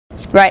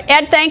Right.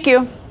 Ed, thank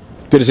you.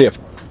 Good to see you.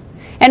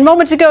 And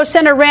moments ago,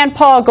 Senator Rand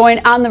Paul going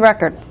on the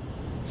record.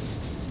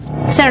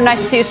 Senator,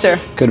 nice to see you, sir.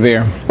 Good to be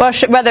here. Well,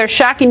 rather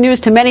shocking news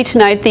to many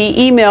tonight,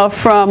 the email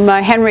from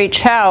Henry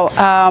Chow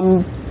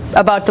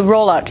about the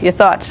rollout. Your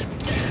thoughts?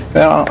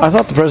 Well, I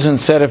thought the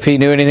president said if he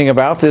knew anything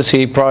about this,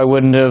 he probably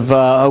wouldn't have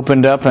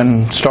opened up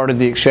and started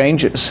the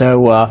exchanges.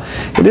 So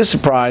it is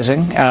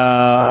surprising,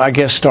 I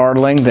guess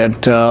startling,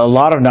 that a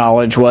lot of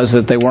knowledge was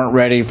that they weren't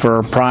ready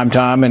for prime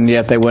time, and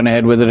yet they went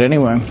ahead with it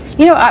anyway.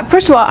 You know,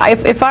 first of all,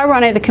 if I were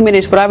on any of the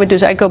committees, what I would do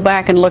is I'd go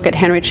back and look at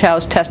Henry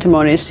Chow's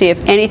testimony to see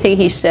if anything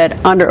he said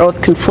under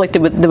oath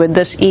conflicted with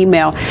this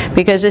email,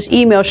 because this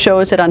email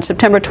shows that on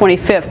September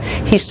 25th,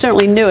 he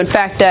certainly knew. In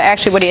fact,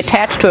 actually what he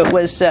attached to it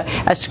was a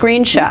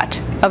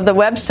screenshot of the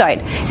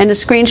website, and the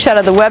screenshot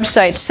of the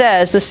website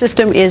says the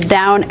system is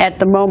down at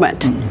the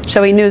moment.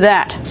 So he knew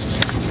that.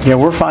 Yeah,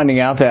 we're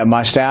finding out that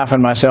my staff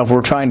and myself,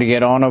 we're trying to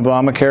get on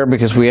Obamacare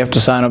because we have to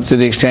sign up to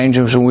the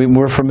exchanges, and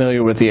we're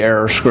familiar with the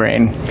error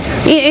screen.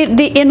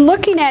 In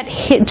looking at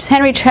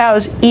Henry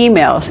Chow's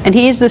emails, and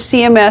he's the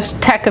CMS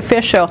tech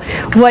official,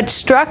 what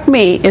struck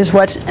me is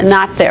what's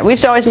not there. We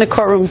used to always in the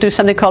courtroom do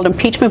something called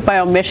impeachment by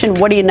omission.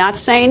 What are you not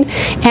saying?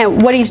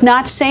 And what he's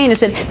not saying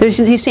is that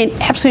he's saying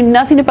absolutely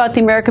nothing about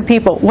the American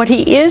people. What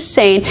he is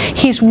saying,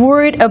 he's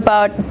worried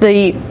about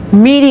the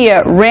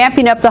media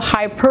ramping up the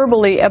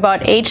hyperbole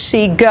about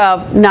HC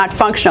Gov not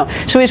functional.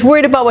 So he's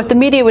worried about what the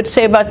media would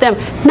say about them.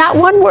 Not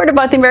one word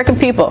about the American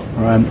people.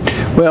 Right.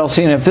 Well,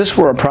 see, and if this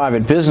were a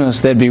private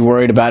business, they'd be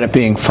worried about it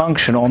being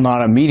functional,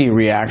 not a media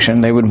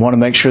reaction. They would want to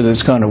make sure that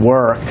it's going to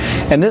work.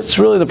 And that's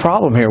really the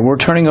problem here. We're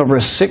turning over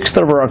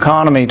 1/6 of our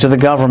economy to the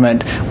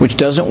government, which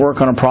doesn't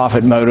work on a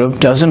profit motive,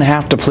 doesn't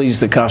have to please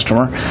the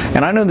customer.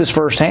 And I know this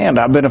firsthand.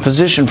 I've been a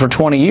physician for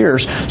 20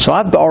 years, so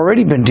I've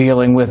already been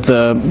dealing with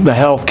the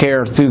health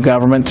care through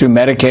government, through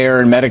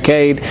Medicare and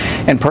Medicaid.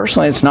 And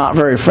personally, it's not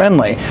very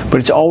friendly, but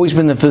it's always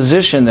been the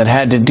physician that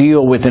had to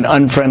deal with an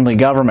unfriendly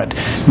government.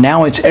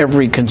 Now it's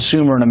every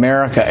consumer in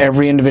America,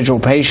 every individual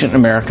patient in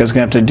America is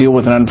going to have to deal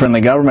with an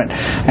unfriendly government,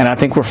 and I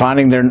think we're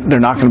finding they're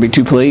not going to be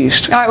too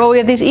pleased. All right, well, we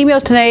have these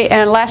emails today,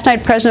 and last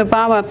night President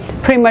Obama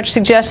pretty much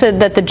suggested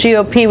that the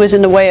GOP was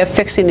in the way of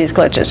fixing these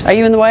glitches. Are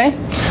you in the way?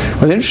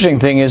 Well, the interesting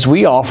thing is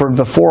we offered,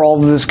 before all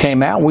of this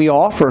came out, we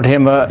offered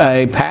him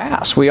a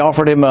pass. We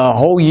offered him a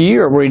whole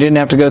year where he didn't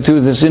have to go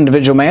through this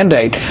individual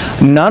mandate.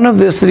 None of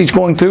this that he's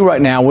going through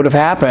right now would have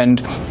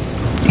happened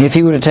if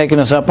he would have taken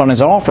us up on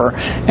his offer.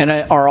 And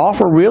our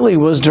offer really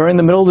was during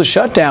the middle of the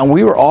shutdown.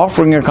 We were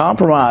offering a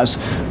compromise.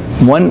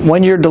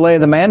 One year delay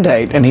of the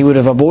mandate, and he would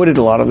have avoided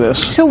a lot of this.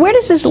 So where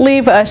does this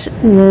leave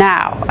us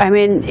now? I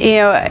mean, you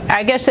know,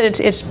 I guess that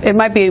it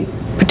might be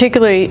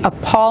particularly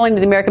appalling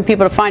to the American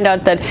people to find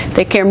out that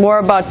they care more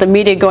about the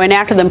media going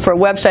after them for a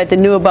website they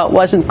knew about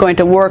wasn't going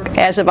to work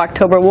as of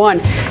October 1.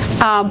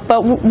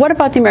 But what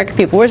about the American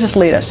people? Where does this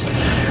lead us?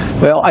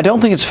 Well, I don't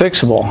think it's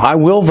fixable. I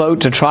will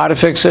vote to try to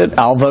fix it.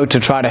 I'll vote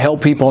to try to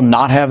help people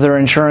not have their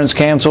insurance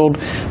canceled.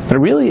 But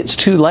really, it's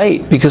too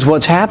late, because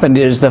what's happened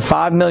is the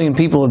 5 million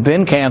people have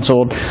been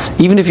canceled.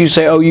 Even if you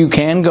say, oh, you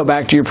can go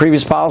back to your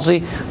previous policy,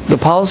 the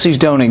policies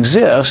don't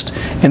exist,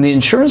 and the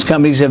insurance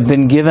companies have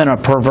been given a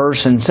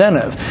perverse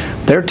incentive.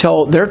 They're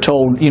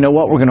told, you know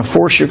what, we're going to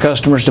force your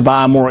customers to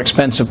buy a more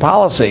expensive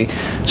policy,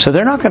 so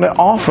they're not going to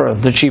offer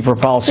the cheaper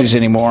policies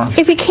anymore.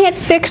 If you can't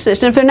fix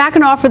this, and if they're not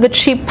going to offer the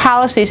cheap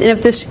policies, and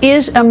if this is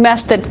a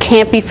mess that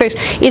can't be fixed,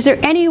 is there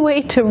any way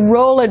to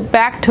roll it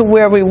back to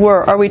where we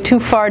were? Are we too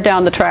far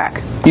down the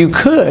track? You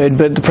could,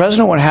 but the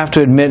president would have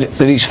to admit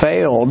that he's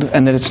failed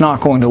and that it's not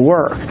going to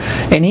work.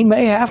 And he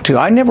may have to.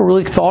 I never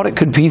really thought it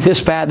could be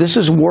this bad. This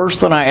is worse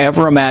than I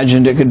ever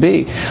imagined it could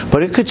be.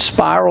 But it could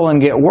spiral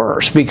and get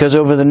worse, because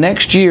over the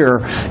next year,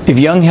 if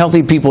young,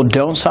 healthy people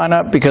don't sign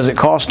up because it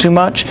costs too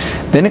much,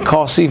 then it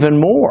costs even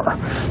more.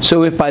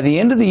 So if by the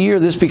end of the year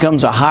this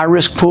becomes a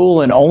high-risk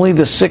pool and only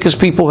the sickest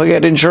people who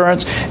get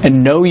insurance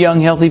and no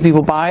young, healthy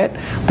people buy it,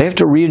 they have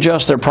to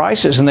readjust their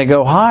prices and they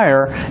go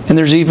higher, and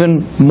there's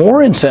even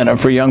more incentive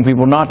for young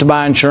people not to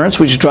buy insurance,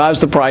 which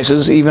drives the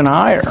prices even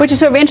higher. Which is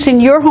sort of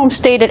interesting. Your home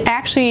state,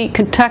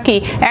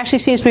 Kentucky, actually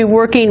seems to be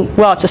working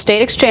well. It's a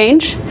state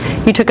exchange.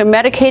 You took a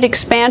Medicaid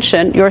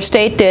expansion, your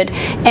state did,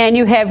 and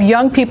you have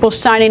young people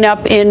signing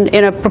up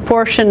in a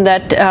proportion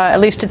that, at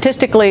least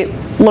statistically,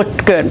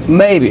 looked good.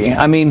 Maybe.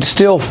 I mean,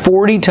 still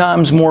 40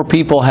 times more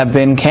people have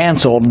been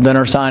canceled than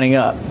are signing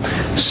up.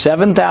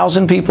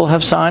 7,000 people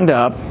have signed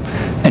up,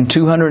 and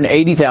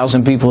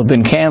 280,000 people have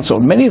been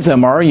canceled. Many of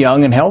them are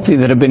young and healthy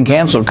that have been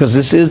canceled, because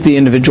this is the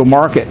individual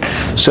market.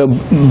 So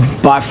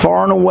by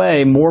far and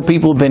away, more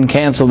people have been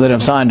canceled than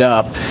have signed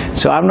up.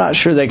 So I'm not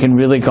sure they can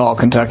really call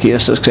Kentucky a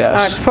success.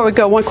 All right, before we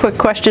go, one quick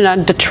question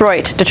on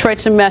Detroit.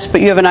 Detroit's a mess,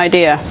 but you have an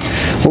idea.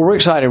 Well, we're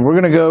excited. We're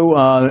going to go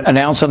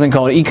announce something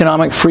called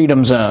economic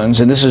freedom zones,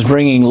 and this is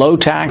bringing low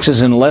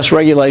taxes and less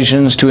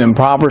regulations to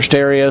impoverished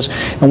areas.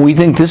 And we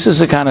think this is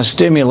the kind of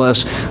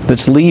stimulus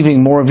that's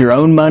leaving more of your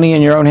own money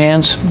in your own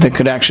hands that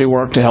could actually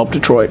work to help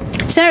Detroit.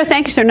 Senator,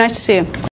 thank you, sir. Nice to see you.